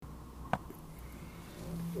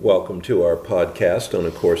Welcome to our podcast on A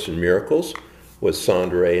Course in Miracles with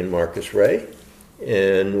Sandra Ray and Marcus Ray.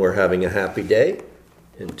 And we're having a happy day.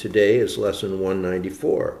 And today is lesson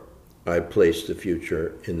 194. I place the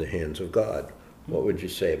future in the hands of God. What would you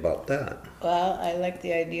say about that? Well, I like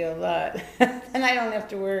the idea a lot. And I don't have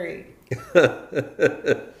to worry.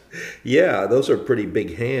 Yeah, those are pretty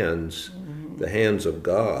big hands. Mm-hmm. The hands of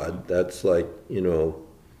God. That's like,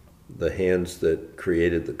 the hands that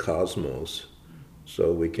created the cosmos.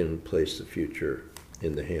 So we can place the future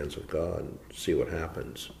in the hands of God and see what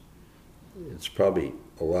happens. It's probably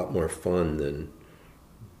a lot more fun than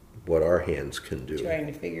what our hands can do. Trying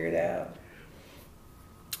to figure it out.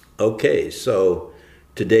 Okay, so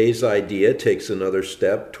today's idea takes another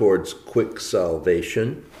step towards quick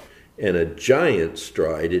salvation, and a giant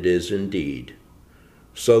stride it is indeed.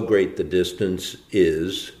 So great the distance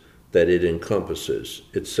is that it encompasses.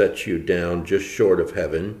 It sets you down just short of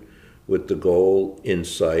heaven, with the goal in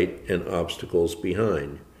sight and obstacles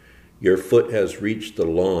behind. Your foot has reached the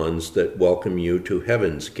lawns that welcome you to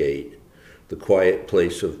heaven's gate, the quiet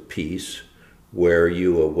place of peace, where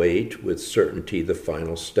you await with certainty the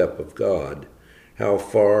final step of God. How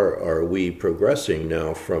far are we progressing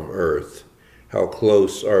now from earth? How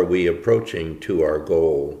close are we approaching to our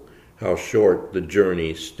goal? How short the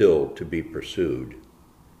journey still to be pursued?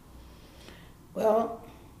 Well,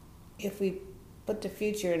 if we put the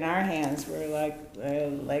future in our hands, we're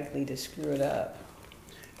likely to screw it up.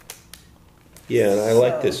 Yeah, and I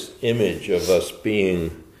like this image of us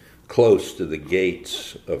being close to the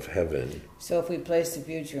gates of heaven. So if we place the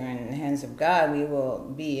future in the hands of God, we will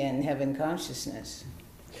be in heaven consciousness.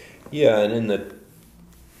 Yeah, and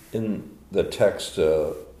in the text,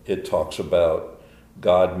 it talks about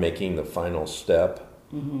God making the final step.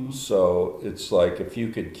 Mm-hmm. So it's like if you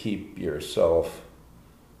could keep yourself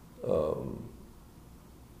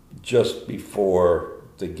just before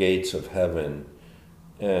the gates of heaven,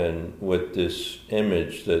 and with this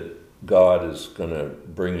image that God is going to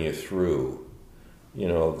bring you through,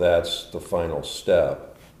 that's the final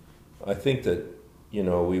step. I think that,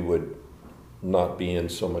 we would not be in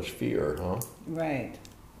so much fear, huh? Right.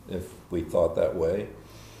 If we thought that way.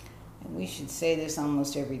 And we should say this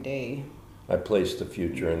almost every day. I place the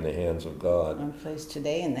future in the hands of God. I place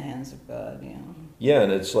today in the hands of God, Yeah,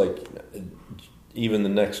 and it's like even the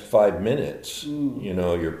next 5 minutes,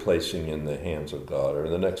 you're placing in the hands of God, or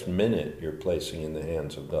the next minute you're placing in the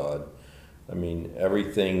hands of God. I mean,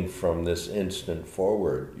 everything from this instant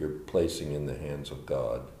forward, you're placing in the hands of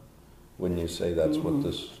God. Wouldn't you say that's what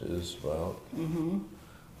this is about? Mm-hmm.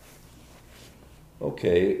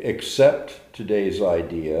 Okay, accept today's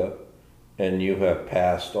idea, and you have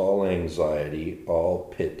passed all anxiety,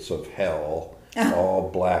 all pits of hell, all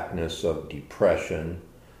blackness of depression,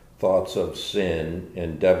 thoughts of sin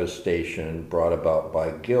and devastation brought about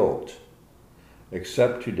by guilt.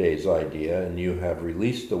 Accept today's idea, and you have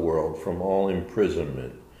released the world from all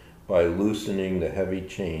imprisonment by loosening the heavy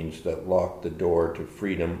chains that lock the door to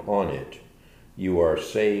freedom on it. You are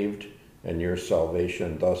saved, and your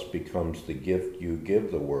salvation thus becomes the gift you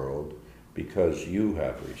give the world because you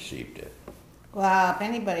have received it. Wow, if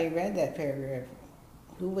anybody read that paragraph,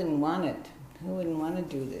 who wouldn't want it? Who wouldn't want to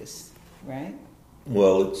do this, right?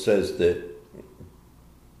 Well, it says that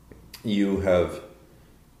you have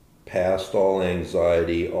passed all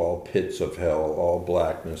anxiety, all pits of hell, all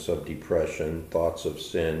blackness of depression, thoughts of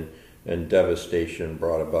sin, and devastation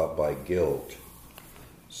brought about by guilt.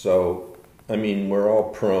 So, we're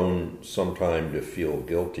all prone sometime to feel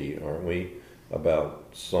guilty, aren't we, about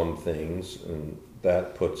some things, and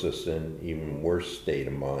that puts us in an even worse state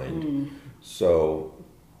of mind. So,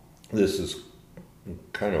 this is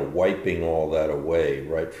kind of wiping all that away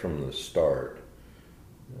right from the start.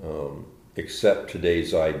 Accept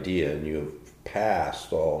today's idea, and you have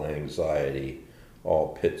passed all anxiety, all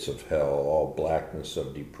pits of hell, all blackness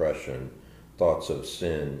of depression, thoughts of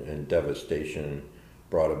sin and devastation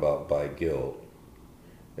brought about by guilt.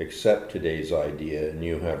 Accept today's idea, and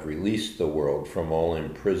you have released the world from all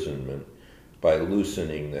imprisonment by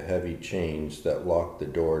loosening the heavy chains that lock the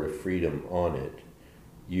door to freedom on it.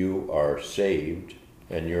 You are saved,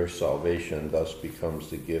 and your salvation thus becomes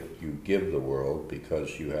the gift you give the world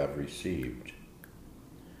because you have received.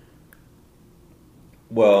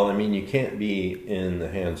 Well, you can't be in the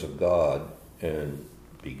hands of God and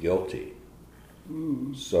be guilty.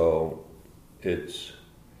 So it's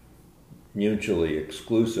mutually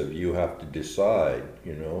exclusive. You have to decide,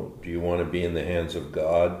 do you want to be in the hands of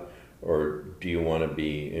God, or do you want to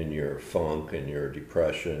be in your funk and your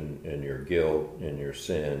depression and your guilt and your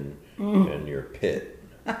sin and your pit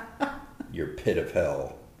of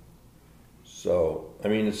hell? So,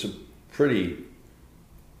 it's a pretty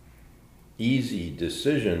easy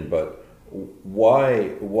decision, but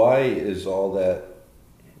why is all that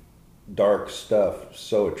dark stuff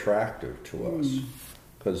so attractive to us?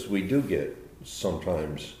 Because we do get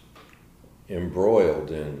sometimes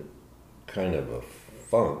embroiled in kind of a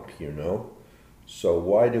funk, you know? So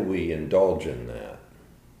why do we indulge in that?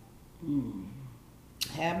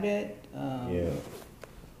 Habit, Yeah.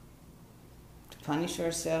 to punish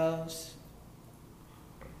ourselves.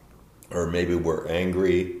 Or maybe we're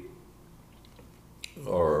angry,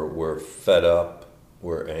 or we're fed up,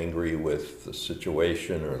 we're angry with the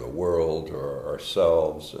situation or the world or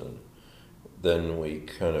ourselves, and then we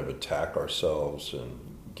kind of attack ourselves and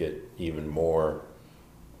get even more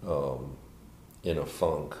in a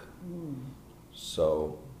funk.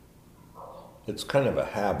 So it's kind of a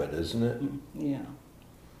habit, isn't it? Yeah.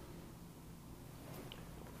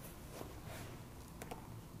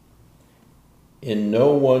 In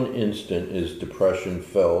no one instant is depression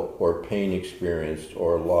felt or pain experienced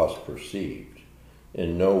or loss perceived.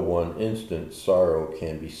 In no one instant sorrow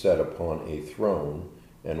can be set upon a throne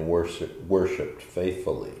and worshipped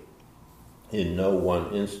faithfully. In no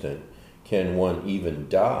one instant can one even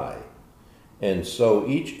die. And so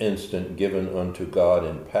each instant given unto God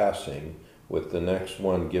in passing, with the next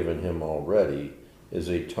one given him already, is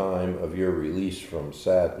a time of your release from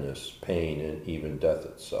sadness, pain, and even death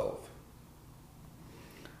itself.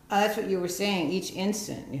 That's what you were saying. Each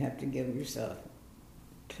instant you have to give yourself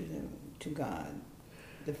to God,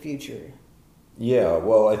 the future. Yeah,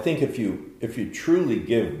 well, I think if you truly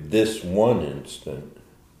give this one instant,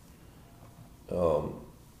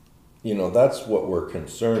 that's what we're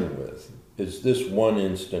concerned with. Is this one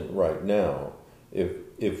instant right now?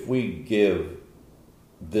 If we give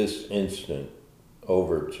this instant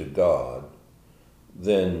over to God,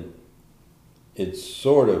 then it's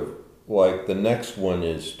sort of like the next one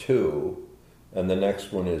is two, and the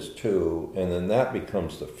next one is two, and then that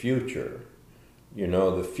becomes the future. You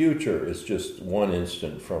know, the future is just one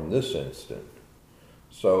instant from this instant.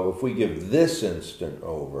 So if we give this instant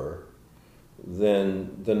over,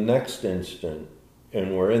 then the next instant,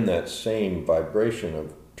 and we're in that same vibration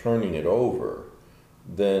of turning it over,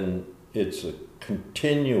 then it's a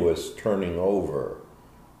continuous turning over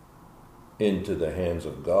into the hands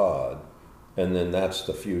of God, and then that's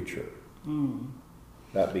the future.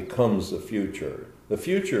 That becomes the future. The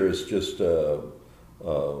future is just a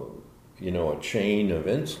chain of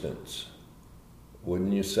instants,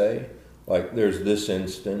 wouldn't you say? Like there's this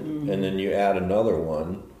instant, and then you add another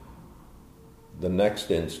one, the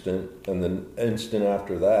next instant, and the instant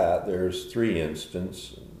after that, there's 3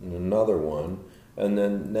 instants, and another one, and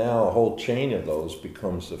then now a whole chain of those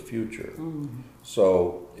becomes the future.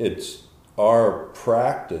 So it's our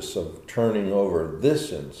practice of turning over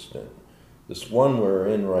this instant, this one we're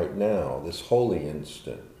in right now, this holy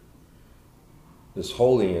instant. This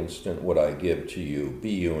holy instant would I give to you, be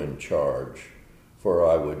you in charge, for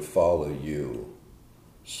I would follow you,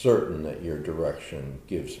 certain that your direction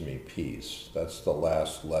gives me peace. That's the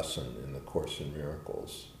last lesson in the Course in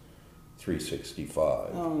Miracles, 365.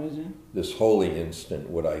 Oh, is it? This holy instant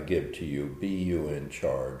would I give to you, be you in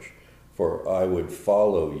charge, for I would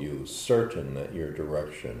follow you, certain that your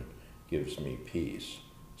direction gives me peace.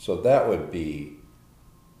 So that would be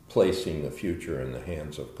placing the future in the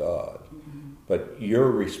hands of God. But you're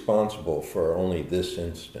responsible for only this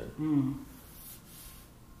instant.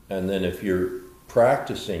 And then if you're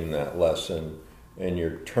practicing that lesson and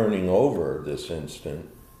you're turning over this instant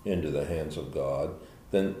into the hands of God,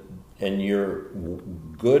 then, and you're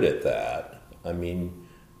good at that, I mean,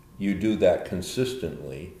 you do that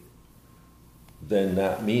consistently, then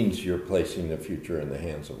that means you're placing the future in the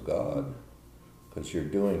hands of God. Because you're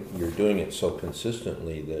doing it so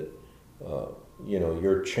consistently that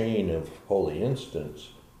your chain of holy instants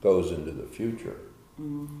goes into the future.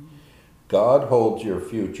 God holds your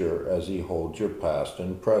future as he holds your past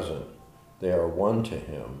and present. They are one to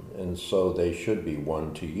him, and so they should be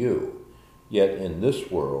one to you. Yet in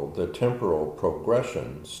this world, the temporal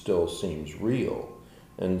progression still seems real,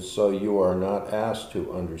 and so you are not asked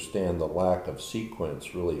to understand the lack of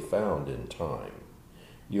sequence really found in time.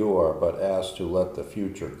 You are but asked to let the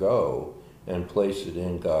future go and place it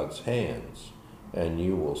in God's hands, and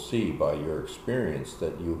you will see by your experience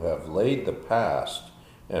that you have laid the past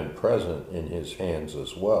and present in his hands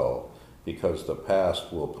as well, because the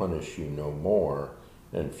past will punish you no more,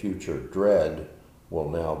 and future dread will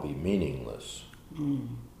now be meaningless.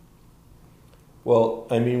 Well,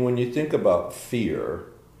 I mean, when you think about fear,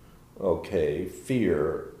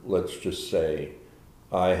 fear, let's just say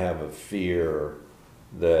I have a fear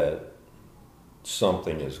that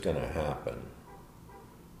something is going to happen.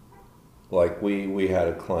 Like we had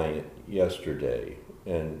a client yesterday,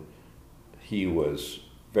 and he was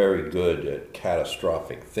very good at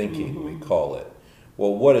catastrophic thinking, we call it.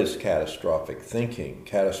 Well, what is catastrophic thinking?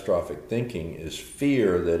 Catastrophic thinking is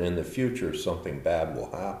fear that in the future something bad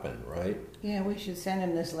will happen, right? Yeah, we should send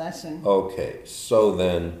him this lesson. Okay, so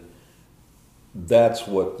then that's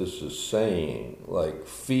what this is saying. Like,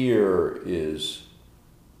 fear is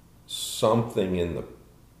something in the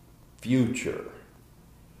future.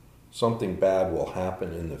 Something bad will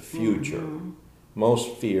happen in the future.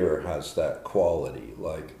 Most fear has that quality.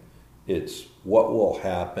 Like, it's what will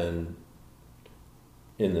happen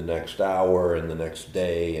in the next hour, in the next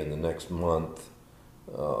day, in the next month.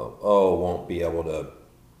 Won't be able to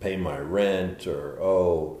pay my rent,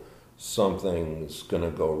 or something's going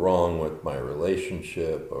to go wrong with my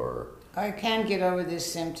relationship, or I can't get over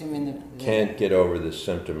this symptom in the... Can't get over this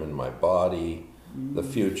symptom in my body. The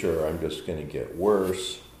future, I'm just going to get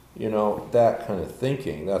worse. You know, that kind of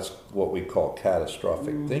thinking, that's what we call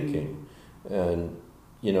catastrophic thinking. And,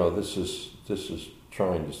 you know, this is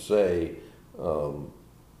trying to say, don't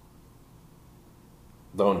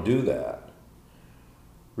do that.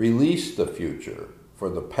 Release the future, for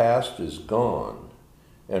the past is gone,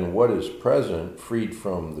 and what is present, freed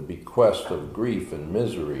from the bequest of grief and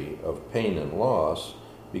misery, of pain and loss,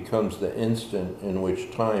 becomes the instant in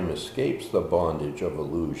which time escapes the bondage of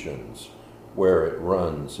illusions, where it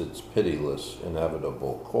runs its pitiless,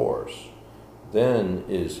 inevitable course. Then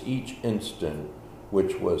is each instant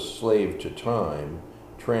which was slave to time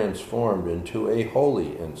transformed into a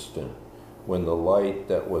holy instant, when the light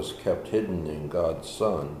that was kept hidden in God's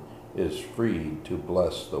Son is freed to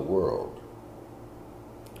bless the world.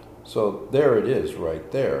 So there it is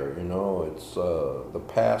right there, you know, it's the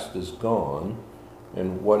past is gone,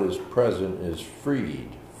 and what is present is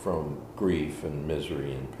freed from grief and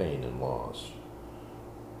misery and pain and loss.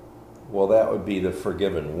 Well, that would be the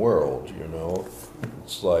forgiven world, you know.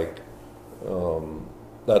 It's like,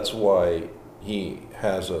 that's why he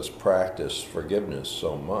has us practice forgiveness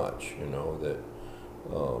so much, you know, that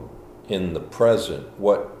in the present,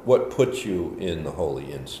 what puts you in the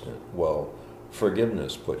holy instant? Well,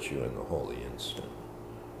 forgiveness puts you in the holy instant.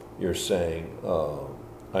 You're saying,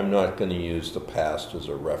 I'm not going to use the past as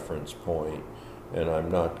a reference point, and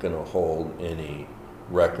I'm not going to hold any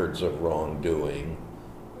records of wrongdoing,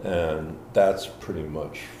 and that's pretty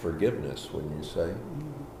much forgiveness, wouldn't you say?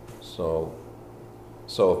 So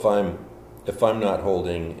if I'm not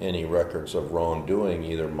holding any records of wrongdoing,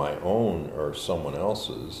 either my own or someone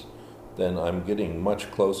else's, then I'm getting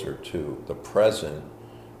much closer to the present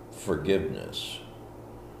forgiveness.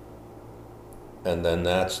 And then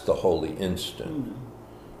that's the holy instant.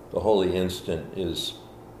 The holy instant is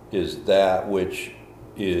that which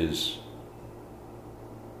is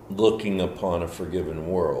looking upon a forgiven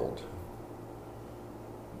world.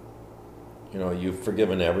 You know, you've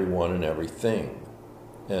forgiven everyone and everything.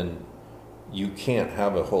 And you can't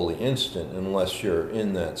have a holy instant unless you're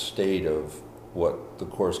in that state of what the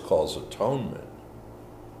Course calls atonement.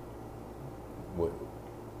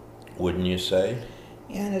 Wouldn't you say?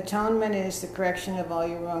 Yeah, and atonement is the correction of all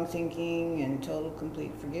your wrong thinking and total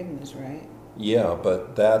complete forgiveness, right? Yeah,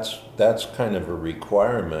 but that's kind of a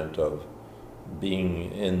requirement of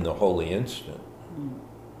being in the holy instant.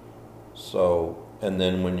 So, and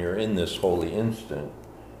then when you're in this holy instant,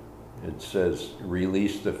 it says,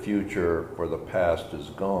 release the future, for the past is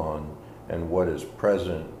gone, and what is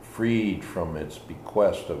present, freed from its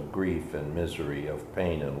bequest of grief and misery, of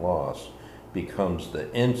pain and loss, becomes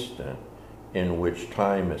the instant in which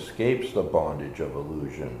time escapes the bondage of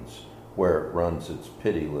illusions, where it runs its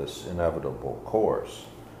pitiless, inevitable course.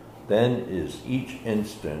 Then is each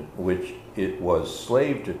instant which it was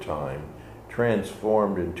slave to time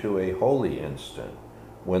transformed into a holy instant,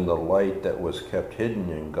 when the light that was kept hidden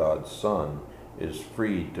in God's Son is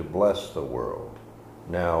freed to bless the world.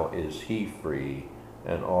 Now is he free,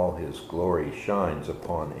 and all his glory shines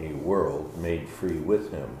upon a world made free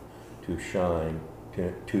with him to shine,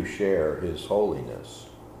 to share his holiness.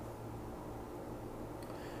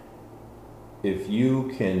 If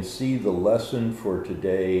you can see the lesson for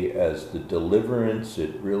today as the deliverance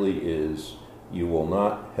it really is, you will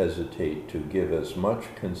not hesitate to give as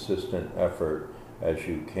much consistent effort as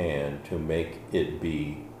you can to make it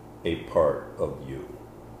be a part of you.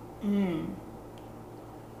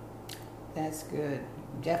 That's good.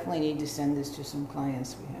 Definitely need to send this to some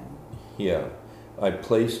clients we have. Yeah. I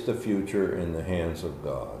place the future in the hands of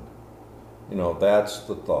God. You know, that's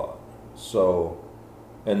the thought. So,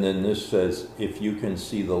 and then this says, if you can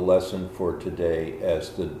see the lesson for today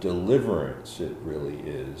as the deliverance it really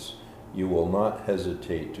is, you will not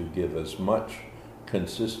hesitate to give as much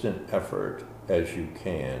consistent effort as you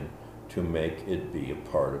can to make it be a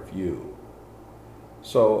part of you.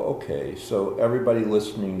 So, okay, so everybody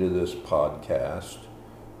listening to this podcast,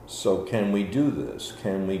 so can we do this?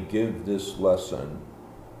 Can we give this lesson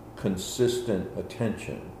consistent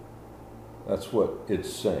attention? That's what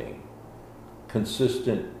it's saying.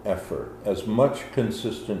 Consistent effort, as much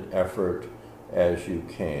consistent effort as you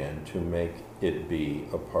can to make it be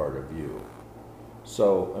a part of you.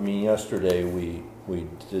 So, I mean, yesterday we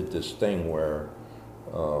did this thing where,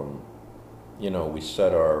 we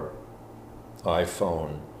set our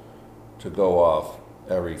iPhone to go off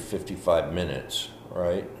every 55 minutes,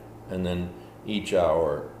 right? And then each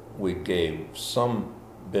hour we gave some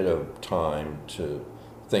bit of time to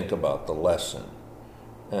think about the lesson.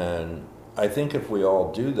 And I think if we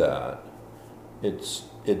all do that, it's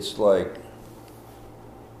like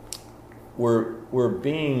we're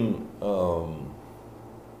being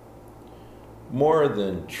more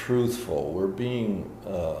than truthful. We're being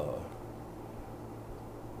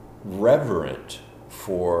reverent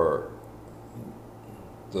for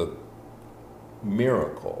the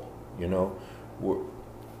miracle.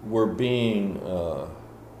 We're being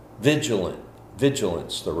vigilant.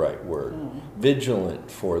 Vigilant's the right word. Vigilant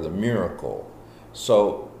for the miracle.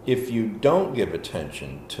 So if you don't give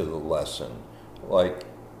attention to the lesson,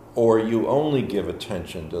 or you only give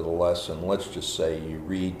attention to the lesson, let's just say you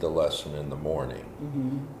read the lesson in the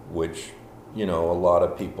morning, which, a lot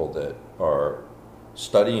of people that are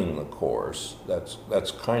studying the course,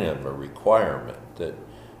 that's kind of a requirement, that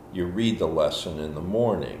you read the lesson in the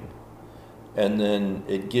morning. And then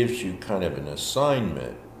it gives you kind of an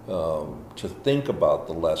assignment to think about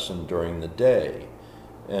the lesson during the day.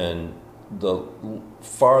 And the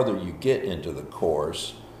farther you get into the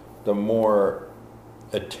course, the more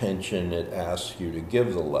attention it asks you to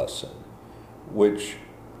give the lesson, which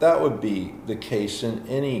that would be the case in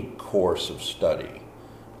any course of study.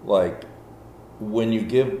 Like when you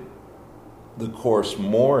give the course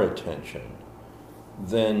more attention,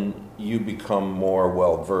 then you become more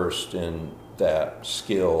well-versed in that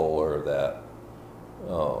skill or that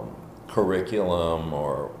curriculum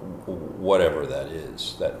or whatever that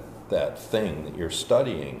is, that thing that you're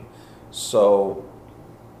studying. So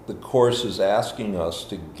the course is asking us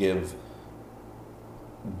to give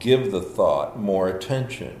the thought more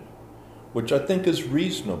attention, which I think is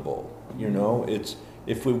reasonable. It's,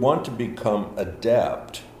 if we want to become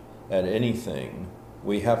adept at anything,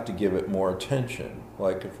 we have to give it more attention.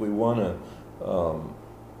 Like if we want to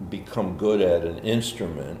become good at an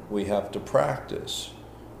instrument, we have to practice.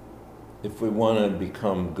 If we want to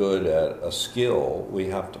become good at a skill, we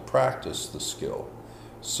have to practice the skill.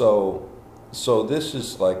 So this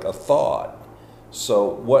is like a thought. So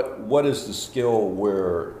what is the skill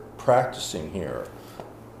we're practicing here?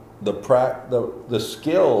 The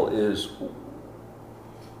skill is,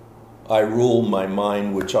 I rule my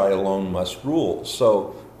mind, which I alone must rule.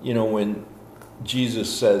 So, when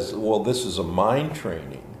Jesus says, well, this is a mind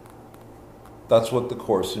training, that's what the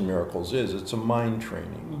Course in Miracles is. It's a mind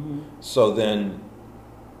training. So then,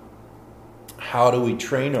 how do we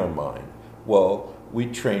train our mind? Well, we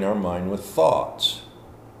train our mind with thoughts.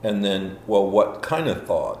 And then, well, what kind of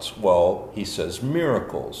thoughts? Well, he says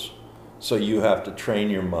miracles. So you have to train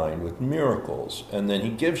your mind with miracles. And then he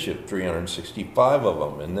gives you 365 of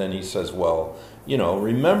them. And then he says, well,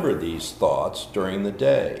 remember these thoughts during the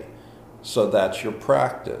day. So that's your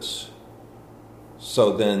practice.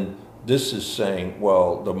 So then this is saying,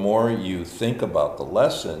 well, the more you think about the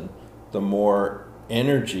lesson, the more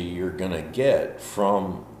energy you're going to get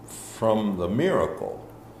from the miracle.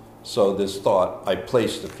 So this thought, I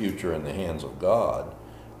place the future in the hands of God.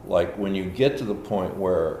 Like when you get to the point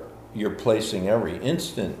where you're placing every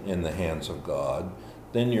instant in the hands of God,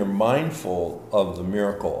 then you're mindful of the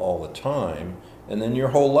miracle all the time, and then your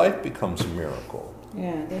whole life becomes a miracle.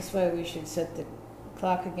 Yeah, that's why we should set the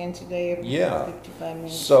clock again today every 55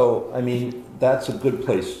 minutes. So, I mean, that's a good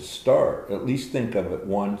place to start. At least think of it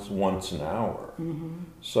once an hour.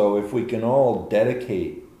 So if we can all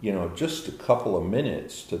dedicate, just a couple of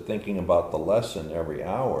minutes to thinking about the lesson every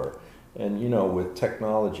hour, and, with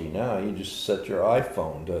technology now, you just set your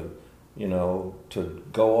iPhone to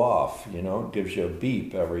go off, it gives you a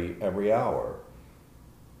beep every hour.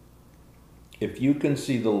 If you can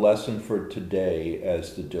see the lesson for today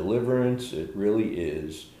as the deliverance it really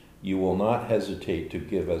is, you will not hesitate to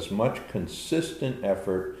give as much consistent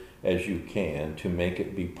effort as you can to make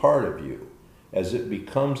it be part of you, as it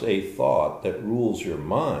becomes a thought that rules your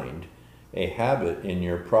mind, a habit in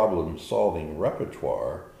your problem-solving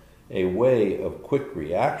repertoire, a way of quick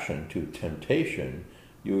reaction to temptation.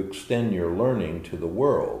 You extend your learning to the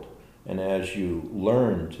world, and as you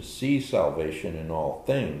learn to see salvation in all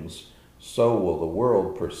things, so will the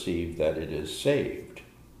world perceive that it is saved.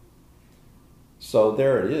 So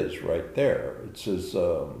there it is right there. It says,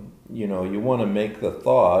 you want to make the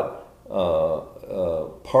thought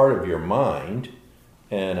part of your mind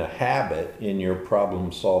and a habit in your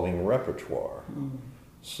problem-solving repertoire.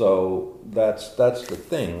 So that's the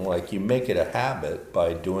thing. Like, you make it a habit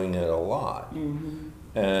by doing it a lot.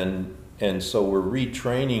 And so we're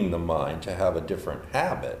retraining the mind to have a different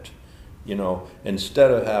habit.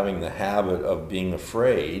 Instead of having the habit of being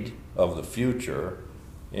afraid of the future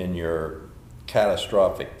in your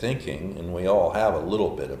catastrophic thinking, and we all have a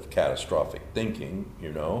little bit of catastrophic thinking,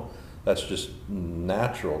 that's just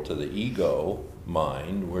natural to the ego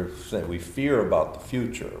mind. We fear about the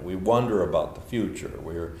future. We wonder about the future.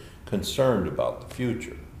 We're concerned about the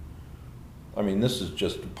future. I mean, this is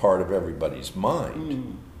just a part of everybody's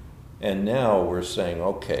mind. And now we're saying,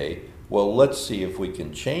 okay, well, let's see if we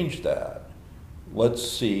can change that. Let's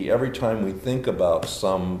see, every time we think about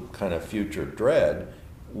some kind of future dread,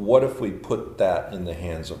 what if we put that in the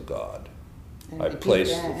hands of God? I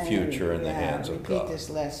place the future in the hands of God. Repeat this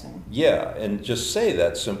lesson. Yeah, and just say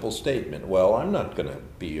that simple statement. Well, I'm not going to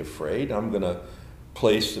be afraid. I'm going to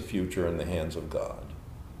place the future in the hands of God.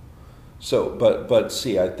 So, but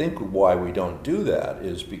see, I think why we don't do that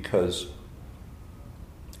is because,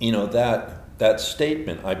 that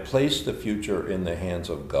statement, I place the future in the hands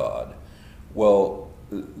of God. Well,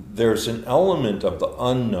 there's an element of the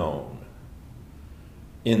unknown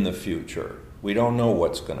in the future. We don't know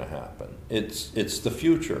what's going to happen. It's the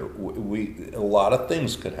future. A lot of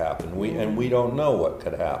things could happen. We don't know what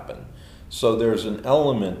could happen. So there's an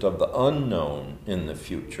element of the unknown in the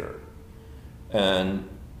future. And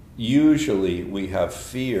usually we have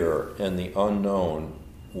fear and the unknown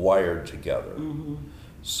wired together.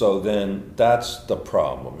 So then that's the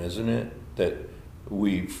problem, isn't it? That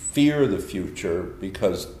we fear the future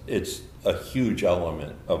because it's a huge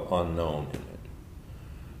element of unknown in it.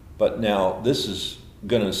 But now this is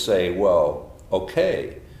going to say, well,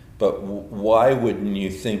 okay, but why wouldn't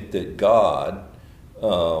you think that God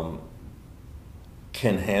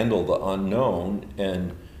can handle the unknown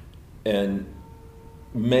and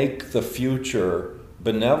make the future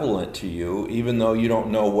benevolent to you, even though you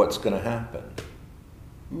don't know what's going to happen?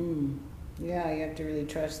 Yeah, you have to really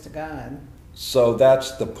trust God. So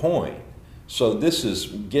that's the point. So this is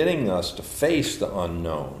getting us to face the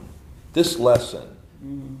unknown. This lesson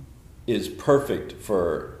is perfect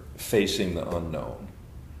for facing the unknown.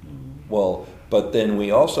 Well, but then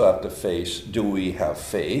we also have to face, do we have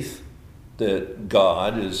faith that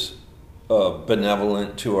God is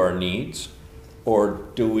benevolent to our needs? Or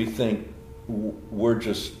do we think we're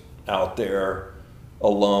just out there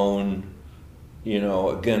alone,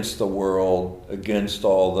 against the world, against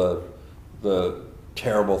all the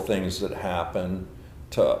terrible things that happen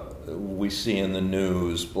we see in the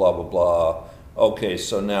news, blah, blah, blah. Okay,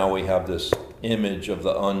 so now we have this image of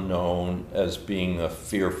the unknown as being a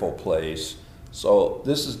fearful place. So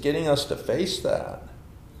this is getting us to face that.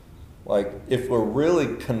 Like, if we're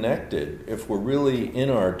really connected, if we're really in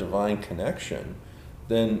our divine connection,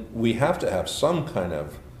 then we have to have some kind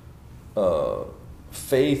of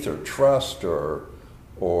faith or trust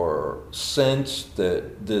or sense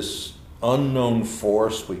that this unknown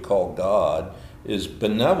force we call God is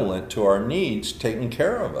benevolent to our needs, taking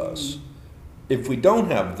care of us. If we don't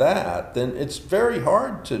have that, then it's very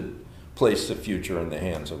hard to place the future in the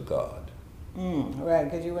hands of God. Right,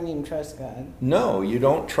 because you wouldn't even trust God. No, you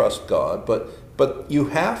don't trust God, but you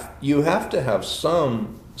have to have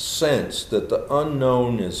some sense that the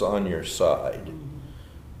unknown is on your side.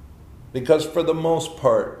 Because for the most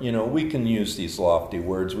part, we can use these lofty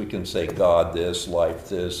words. We can say God this, life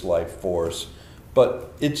force.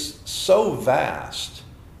 But it's so vast.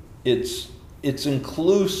 It's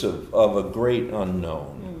inclusive of a great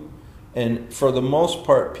unknown. And for the most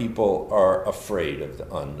part, people are afraid of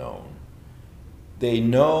the unknown. They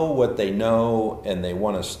know what they know, and they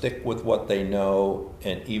want to stick with what they know.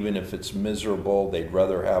 And even if it's miserable, they'd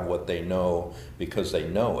rather have what they know because they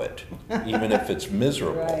know it, even if it's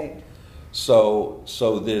miserable. Right. So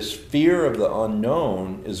this fear of the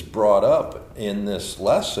unknown is brought up in this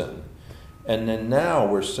lesson. And then now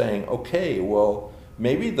we're saying, okay, well,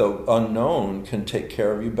 maybe the unknown can take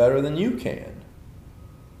care of you better than you can.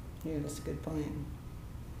 Yeah, that's a good point.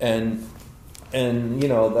 And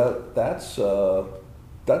that's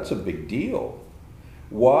a big deal.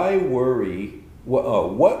 Why worry?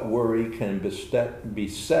 What worry can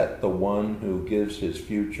beset the one who gives his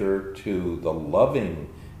future to the loving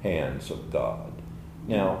hands of God?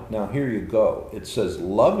 Now here you go. It says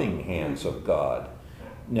loving hands of God.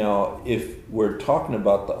 Now, if we're talking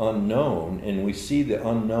about the unknown and we see the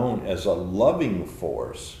unknown as a loving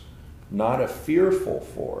force, not a fearful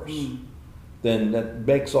force, then that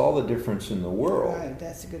makes all the difference in the world. Right,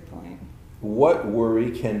 that's a good point. What worry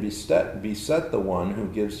can beset the one who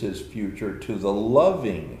gives his future to the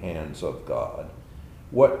loving hands of God?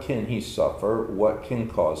 What can he suffer? What can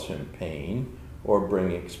cause him pain or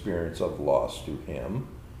bring experience of loss to him?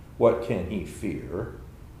 What can he fear?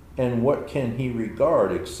 And what can he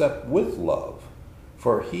regard except with love?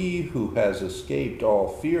 For he who has escaped all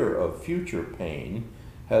fear of future pain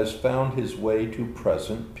has found his way to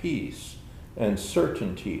present peace and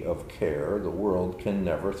certainty of care the world can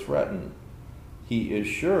never threaten. He is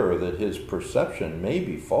sure that his perception may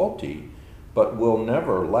be faulty, but will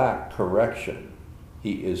never lack correction.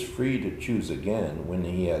 He is free to choose again when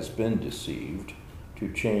he has been deceived,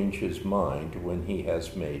 to change his mind when he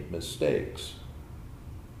has made mistakes.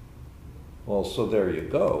 Well, so there you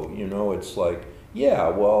go. You know, it's like, yeah,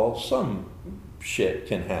 well, some shit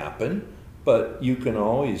can happen, but you can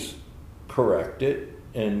always correct it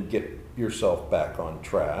and get yourself back on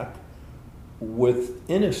track with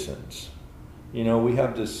innocence. You know, we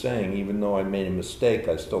have this saying, even though I made a mistake,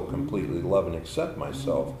 I still completely love and accept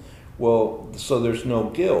myself. Well, so there's no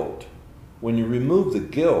guilt. When you remove the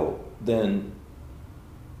guilt, then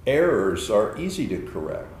errors are easy to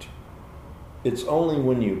correct. It's only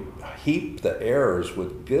when you heap the errors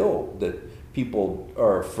with guilt that people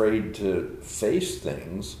are afraid to face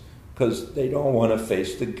things, because they don't want to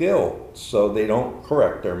face the guilt. So they don't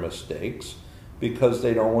correct their mistakes because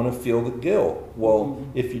they don't want to feel the guilt. Well,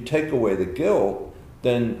 if you take away the guilt,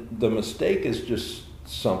 then the mistake is just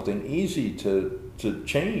something easy to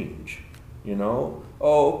change. You know,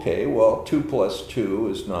 oh, okay, well, 2 + 2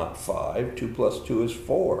 is not 5, 2 + 2 is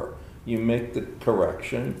 4. You make the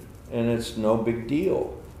correction and it's no big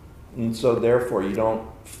deal. And so therefore you don't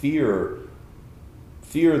fear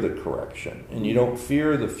the correction, and you don't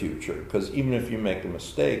fear the future, because even if you make a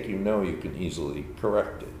mistake, you know you can easily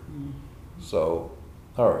correct it. So,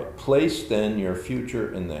 all right, place then your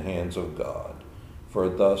future in the hands of God, for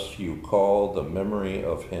thus you call the memory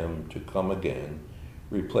of him to come again,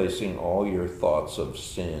 replacing all your thoughts of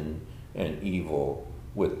sin and evil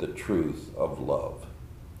with the truth of love.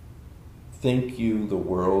 Think you the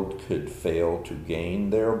world could fail to gain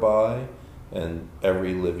thereby, and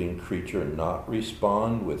every living creature not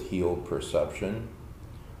respond with healed perception?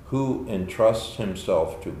 Who entrusts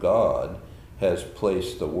himself to God has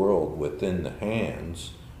placed the world within the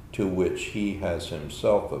hands to which he has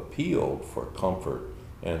himself appealed for comfort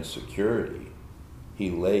and security.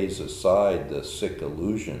 He lays aside the sick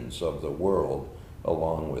illusions of the world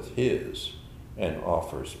along with his and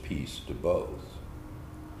offers peace to both.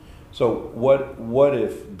 So what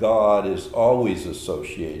if God is always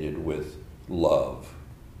associated with love?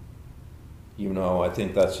 You know, I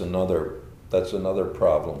think that's another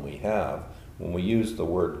problem we have. When we use the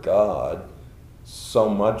word God, so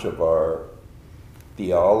much of our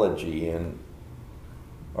theology and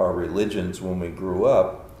our religions when we grew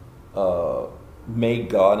up made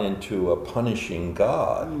God into a punishing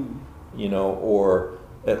God, you know, or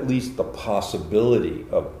at least the possibility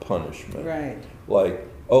of punishment. Right. Like,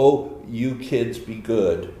 oh, you kids be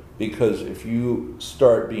good, because if you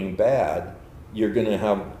start being bad, you're going to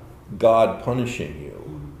have God punishing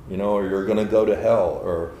you, you know, or you're going to go to hell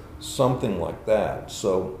or something like that.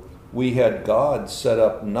 So we had God set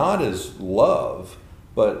up not as love,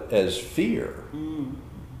 but as fear.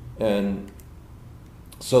 And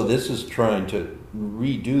so this is trying to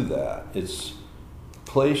redo that. It's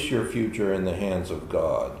place your future in the hands of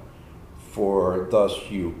God, for thus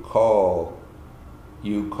you call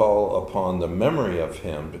upon the memory of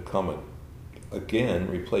him to come again,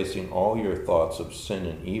 replacing all your thoughts of sin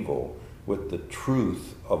and evil with the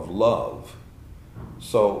truth of love.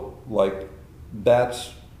 So, like,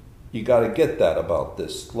 you got to get that about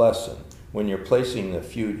this lesson. When you're placing the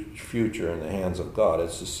future in the hands of God,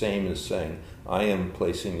 it's the same as saying, I am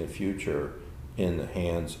placing the future in the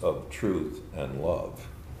hands of truth and love.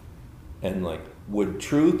 And like, would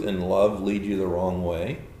truth and love lead you the wrong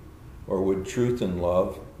way? Or would truth and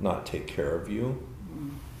love not take care of you?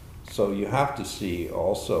 So you have to see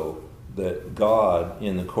also that God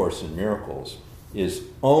in the Course in Miracles is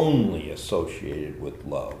only associated with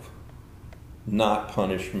love. Not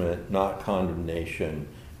punishment, not condemnation,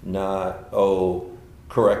 not, oh,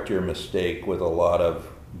 correct your mistake with a lot of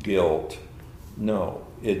guilt. No,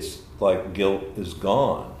 it's like guilt is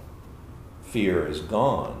gone. Fear is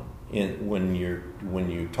gone. When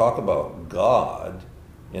you talk about God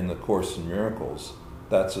in the Course in Miracles,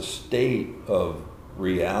 that's a state of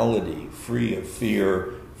reality, free of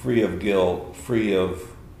fear, free of guilt, free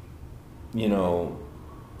of you know,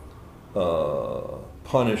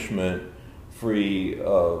 punishment, free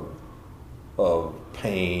of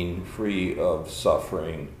pain, free of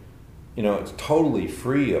suffering. You know, it's totally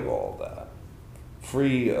free of all that,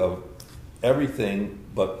 free of everything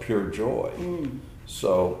but pure joy.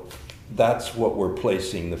 So that's what we're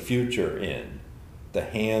placing the future in, the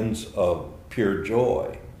hands of pure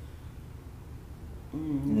joy.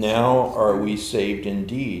 Now are we saved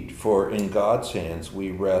indeed, for in God's hands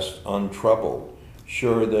we rest untroubled,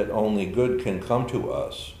 sure that only good can come to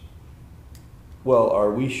us. Well,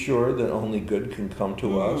 are we sure that only good can come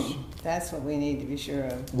to us? That's what we need to be sure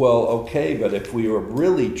of. Well, okay, but if we were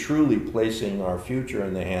really truly placing our future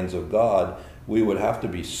in the hands of God, we would have to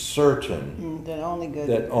be certain that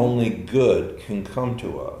only good can come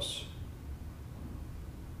to us.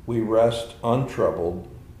 We rest untroubled,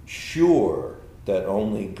 sure that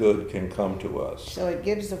only good can come to us. So it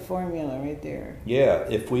gives the formula right there. Yeah,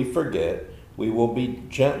 if we forget, we will be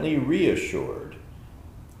gently reassured.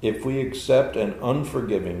 If we accept an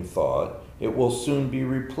unforgiving thought, it will soon be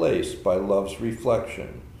replaced by love's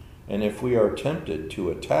reflection. And if we are tempted to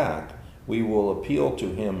attack, we will appeal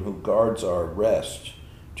to him who guards our rest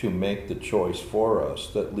to make the choice for us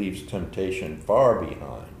that leaves temptation far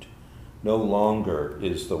behind. No longer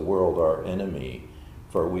is the world our enemy,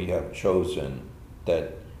 for we have chosen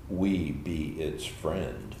that we be its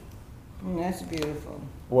friend. That's beautiful.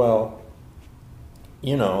 Well,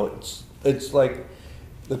 you know, it's like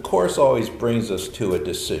the Course always brings us to a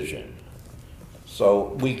decision.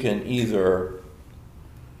 So we can either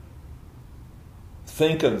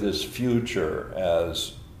think of this future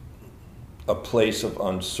as a place of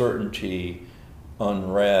uncertainty,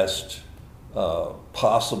 unrest,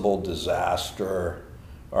 possible disaster,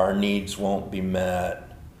 our needs won't be met,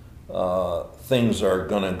 things are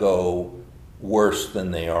going to go worse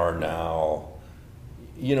than they are now.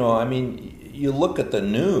 You know, I mean, you look at the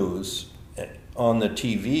news on the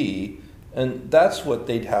TV, and that's what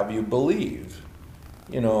they'd have you believe.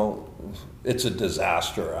 You know, it's a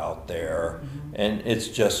disaster out there, and it's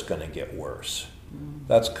just going to get worse.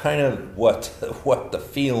 That's kind of what the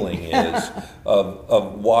feeling is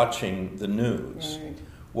of watching the news. Right.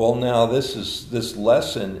 Well, now this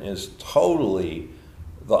lesson is totally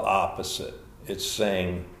the opposite. It's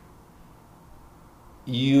saying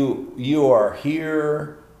you are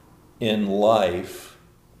here in life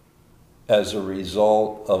as a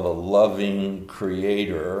result of a loving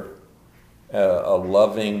creator, a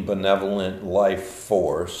loving, benevolent life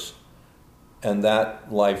force, and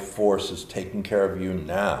that life force is taking care of you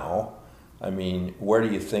now. I mean, where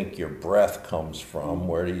do you think your breath comes from?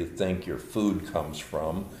 Where do you think your food comes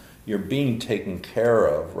from? You're being taken care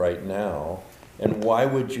of right now. And why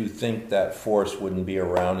would you think that force wouldn't be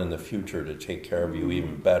around in the future to take care of you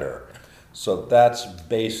even better? So that's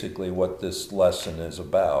basically what this lesson is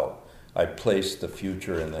about. I place the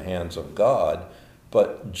future in the hands of God,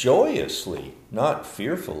 but joyously, not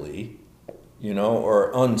fearfully, you know,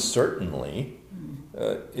 or uncertainly.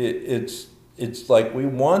 It's like we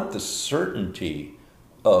want the certainty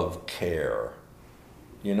of care.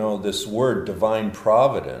 You know, this word divine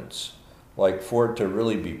providence, like for it to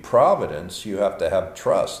really be providence, you have to have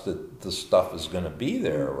trust that the stuff is going to be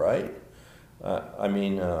there, right?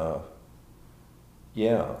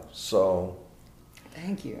 Yeah, so...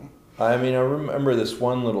 Thank you. I mean, I remember this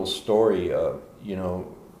one little story. You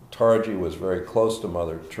know, Taraji was very close to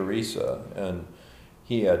Mother Teresa, and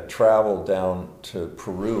he had traveled down to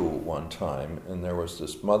Peru one time, and there was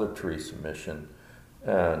this Mother Teresa mission,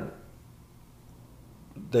 and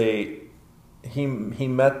he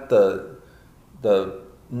met the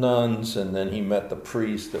nuns, and then he met the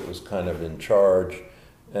priest that was kind of in charge,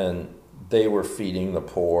 and they were feeding the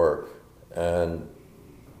poor, and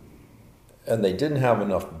they didn't have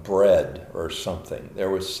enough bread or something. There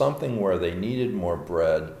was something where they needed more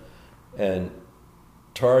bread, and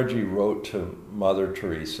Taraji wrote to Mother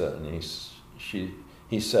Teresa, and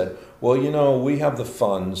he said, well, you know, we have the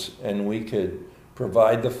funds, and we could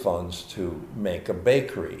provide the funds to make a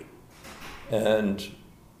bakery. And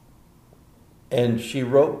she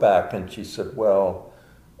wrote back, and she said, well,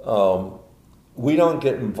 we don't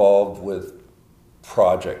get involved with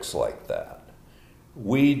projects like that.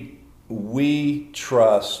 We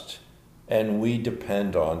trust and we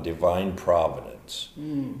depend on divine providence.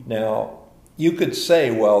 Now, you could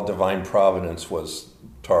say, well, divine providence was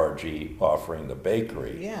Taraji offering the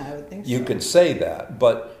bakery. Yeah, I would think so. You could say that,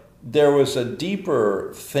 but there was a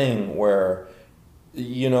deeper thing where,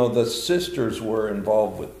 you know, the sisters were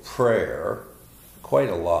involved with prayer quite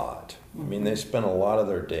a lot. I mean, they spent a lot of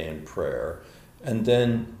their day in prayer, and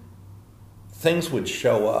then things would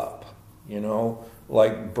show up, you know.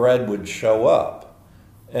 like bread would show up,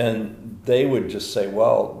 and they would just say,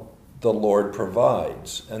 well, the Lord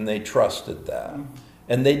provides, and they trusted that.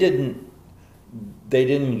 And they didn't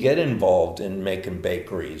get involved in making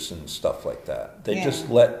bakeries and stuff like that. They just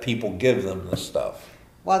let people give them the stuff.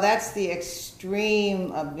 Well, that's the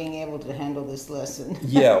extreme of being able to handle this lesson.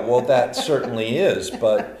 Yeah, well, that certainly is,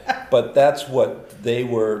 but that's what they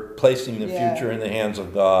were, placing the future in the hands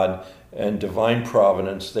of God and divine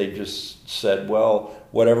providence. They just said, well,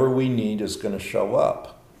 whatever we need is going to show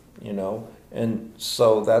up, you know? And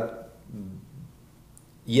so that,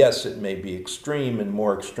 yes, it may be extreme and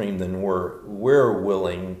more extreme than we're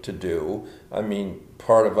willing to do. I mean,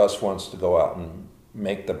 part of us wants to go out and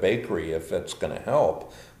make the bakery if it's going to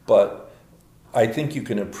help. But I think you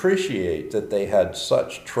can appreciate that they had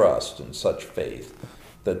such trust and such faith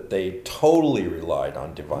that they totally relied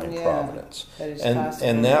on divine providence.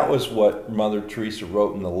 And that was what Mother Teresa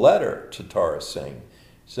wrote in the letter to Tara Singh.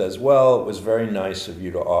 Says, well, it was very nice of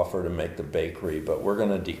you to offer to make the bakery, but we're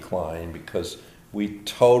going to decline because we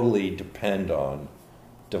totally depend on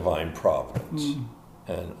divine providence.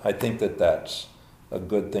 And I think that that's a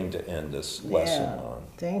good thing to end this lesson on.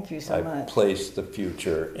 Thank you so much. I place the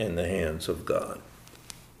future in the hands of God.